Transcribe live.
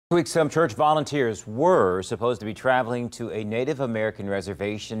This week, some church volunteers were supposed to be traveling to a Native American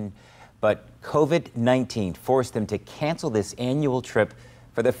reservation, but COVID-19 forced them to cancel this annual trip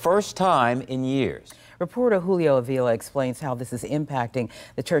for the first time in years. Reporter Julio Avila explains how this is impacting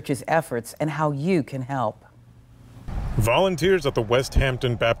the church's efforts and how you can help. Volunteers at the West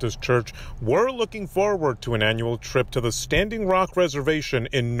Hampton Baptist Church were looking forward to an annual trip to the Standing Rock Reservation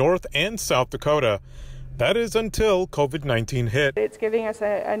in North and South Dakota. That is until COVID-19 hit. It's giving us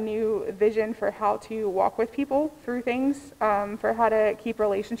a new vision for how to walk with people through things, for how to keep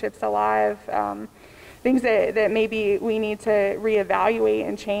relationships alive, things that maybe we need to reevaluate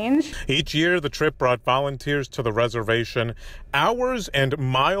and change. Each year, the trip brought volunteers to the reservation, hours and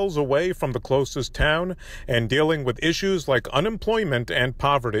miles away from the closest town, and dealing with issues like unemployment and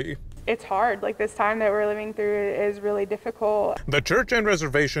poverty. It's hard. Like, this time that we're living through is really difficult. The church and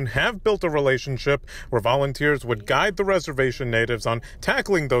reservation have built a relationship where volunteers would guide the reservation natives on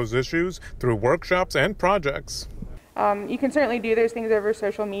tackling those issues through workshops and projects. You can certainly do those things over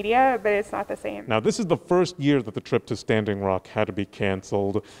social media, but it's not the same. Now, this is the first year that the trip to Standing Rock had to be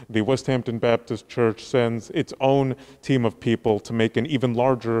canceled. The West Hampton Baptist Church sends its own team of people to make an even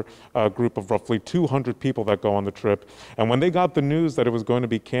larger group of roughly 200 people that go on the trip. And when they got the news that it was going to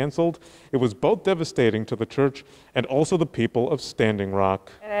be canceled, it was both devastating to the church and also the people of Standing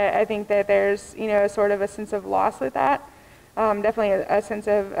Rock. And I think that there's, sort of a sense of loss with that. Definitely a sense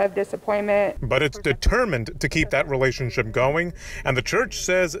of disappointment. But it's determined to keep that relationship going, and the church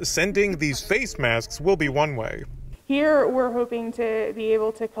says sending these face masks will be one way. Here we're hoping to be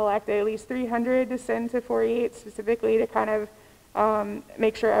able to collect at least 300 to send to 48 specifically to kind of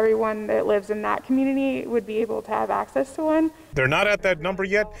make sure everyone that lives in that community would be able to have access to one. They're not at that number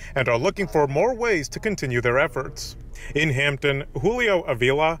yet and are looking for more ways to continue their efforts. In Hampton, Julio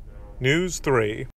Avila, News 3.